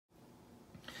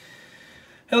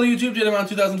Hello YouTube, Gentleman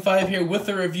 2005 here with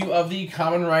a review of the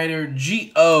Kamen Rider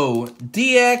GO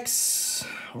DX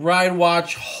Ride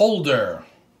Watch Holder.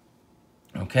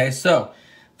 Okay, so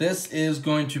this is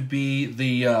going to be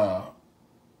the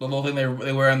little thing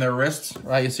they wear on their wrists,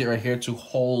 right? You see it right here to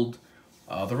hold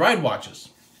the ride watches.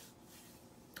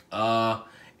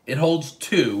 It holds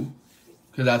two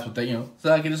because that's what they, it's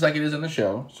just like it is in the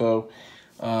show. So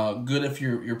good if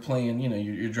you're playing,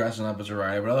 you're dressing up as a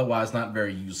rider, but otherwise not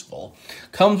very useful.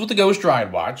 Comes with the Ghost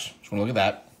Ride Watch. Just want to look at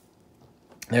that.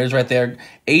 There's right there,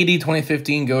 AD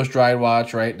 2015 Ghost Ride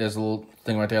Watch, right? There's a little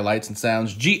thing right there, lights and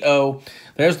sounds. GO.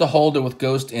 There's the holder with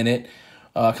Ghost in it.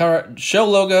 Show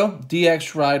logo,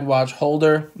 DX Ride Watch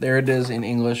Holder. There it is in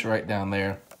English right down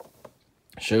there.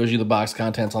 Shows you the box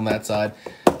contents on that side.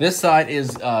 This side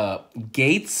is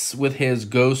Gates with his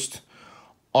Ghost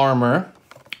armor.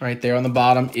 Right there on the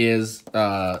bottom is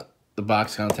the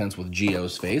box contents with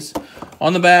Geo's face.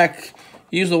 On the back,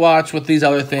 use the watch with these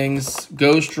other things.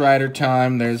 Ghost Rider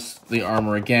time. There's the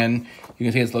armor again. You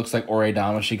can see it looks like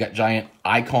Oreidama. She got giant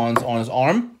icons on his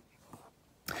arm.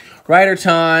 Rider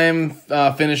time,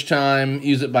 finish time,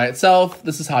 use it by itself.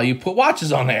 This is how you put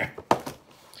watches on there.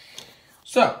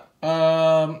 So,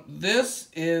 this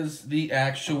is the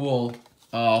actual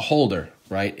holder,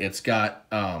 right? It's got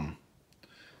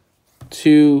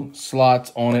two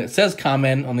slots on it. It says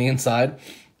Kamen on the inside.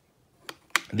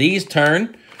 These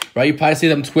turn, right? You probably see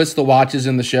them twist the watches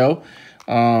in the show.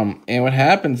 And what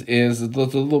happens is the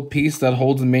little piece that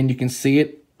holds them in, you can see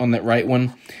it on that right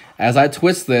one. As I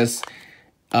twist this,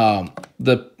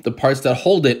 the parts that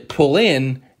hold it pull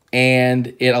in,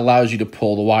 and it allows you to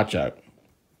pull the watch out.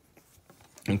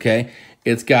 Okay?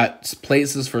 It's got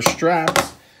places for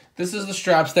straps. This is the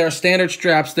straps there. Standard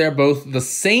straps there, both the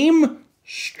same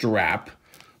strap.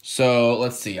 So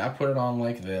let's see, I put it on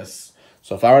like this.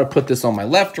 So if I were to put this on my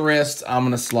left wrist, I'm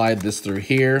going to slide this through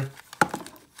here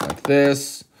like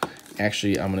this.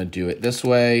 Actually, I'm going to do it this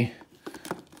way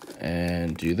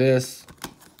and do this.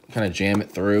 Kind of jam it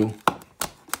through,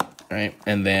 right?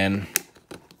 And then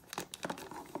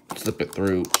slip it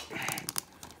through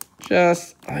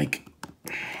just like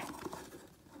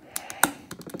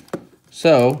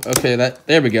so. Okay,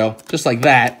 there we go. Just like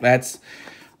that. That's,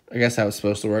 I guess, how it's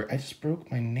supposed to work. I just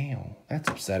broke my nail. That's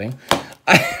upsetting.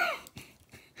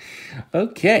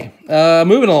 Okay,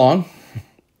 moving along.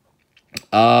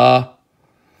 I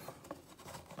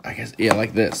guess, yeah,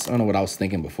 like this. I don't know what I was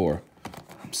thinking before.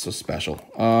 I'm so special.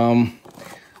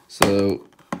 So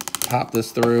pop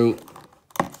this through.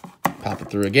 Pop it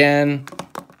through again.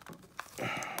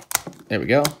 There we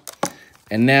go.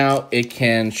 And now it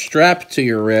can strap to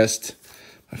your wrist.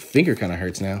 My finger kind of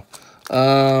hurts now.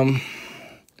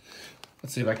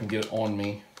 Let's see if I can get it on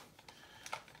me.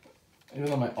 Even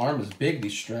though my arm is big,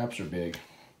 these straps are big.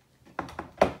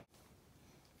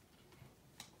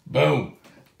 Boom.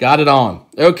 Got it on.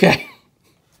 Okay.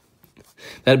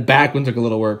 That back one took a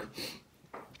little work.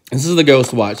 This is the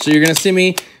Ghost watch. So you're going to see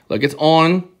me, look, it's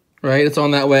on, right? It's on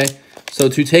that way. So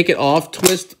to take it off,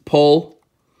 twist, pull,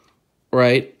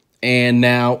 right? And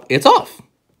now it's off.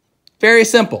 Very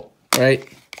simple, right?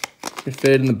 You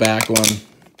fit it in the back one,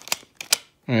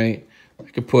 right? I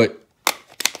could put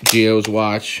Geo's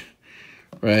watch,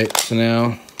 right? So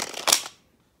now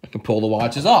I can pull the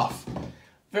watches off.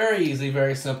 Very easy,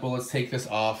 very simple. Let's take this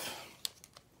off.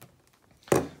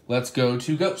 Let's go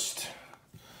to Ghost.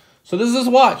 So this is his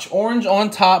watch. Orange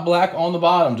on top, black on the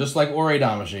bottom, just like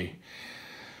Oreidamashi.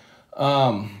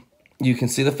 You can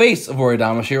see the face of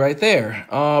Oreidamashi right there.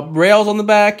 Rails on the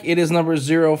back. It is number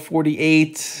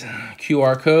 048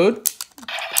 QR code.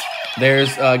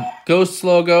 There's a Ghost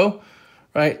logo.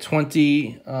 Right, what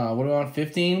are we on,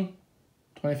 15?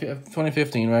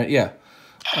 2015, right? Yeah.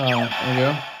 There we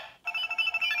go.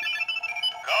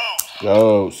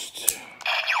 Ghost.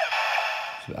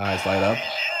 So the eyes light up.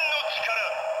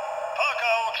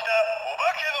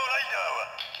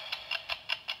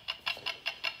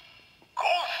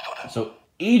 So,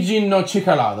 Ijin no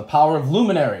Chikara, the power of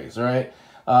luminaries, right?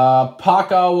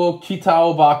 Paka wo kita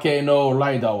obake no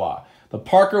raida wa. The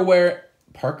Parka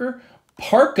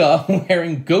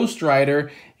wearing Ghost Rider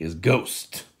is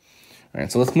Ghost. All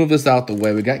right, so let's move this out the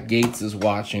way. We got Gates'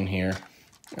 watch in here.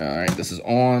 All right, this is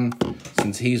on.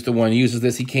 Since he's the one who uses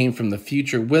this, he came from the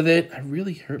future with it. I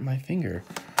really hurt my finger.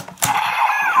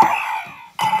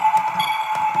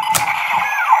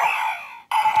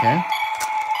 Okay.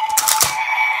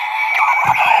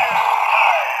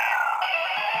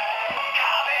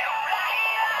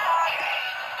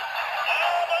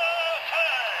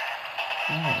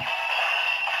 Oh.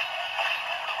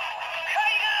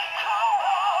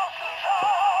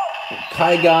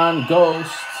 Kaigan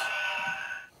Ghost.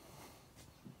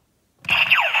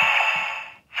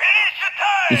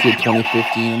 You see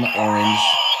 2015 in the orange.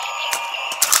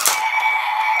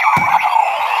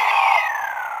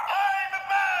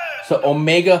 So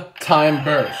Omega Time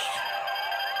Burst.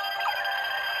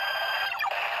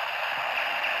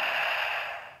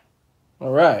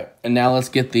 All right, and now let's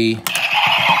get the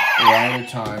rider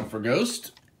time for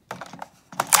Ghost.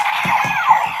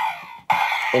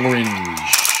 Orange.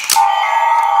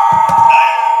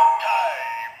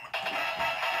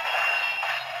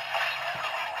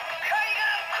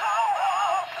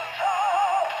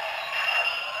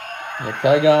 The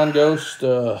Kamen Ghost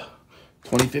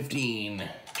 2015.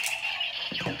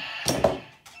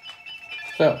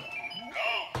 So,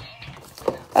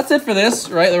 that's it for this,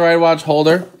 right? The Ride Watch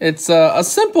holder. It's a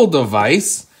simple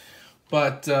device,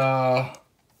 but,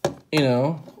 you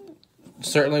know,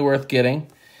 certainly worth getting.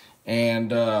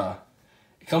 And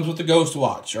it comes with the Ghost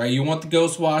Watch, right? You want the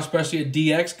Ghost Watch, especially a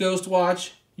DX Ghost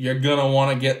Watch, you're going to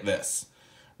want to get this,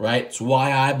 right? It's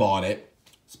why I bought it.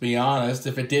 Let's be honest,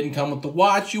 if it didn't come with the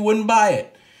watch, you wouldn't buy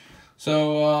it.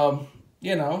 So,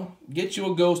 you know, get you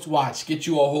a Ghost Watch, get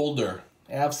you a holder,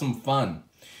 have some fun.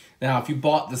 Now, if you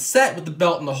bought the set with the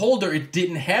belt and the holder, it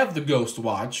didn't have the Ghost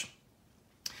Watch.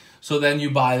 So then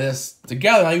you buy this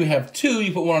together. Now you have two,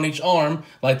 you put one on each arm,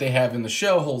 like they have in the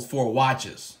show, holds 4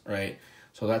 watches, right?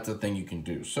 So that's a thing you can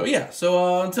do. So yeah,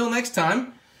 so until next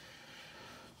time,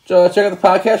 check out the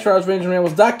podcast,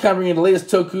 RogersRangersRambles.com, bringing you the latest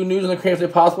Toku news in the creative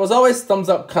way possible. As always, thumbs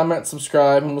up, comment,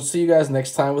 subscribe, and we'll see you guys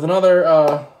next time with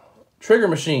another trigger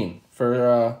machine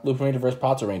for Loop Ranger vs.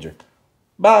 Potso Ranger.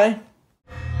 Bye!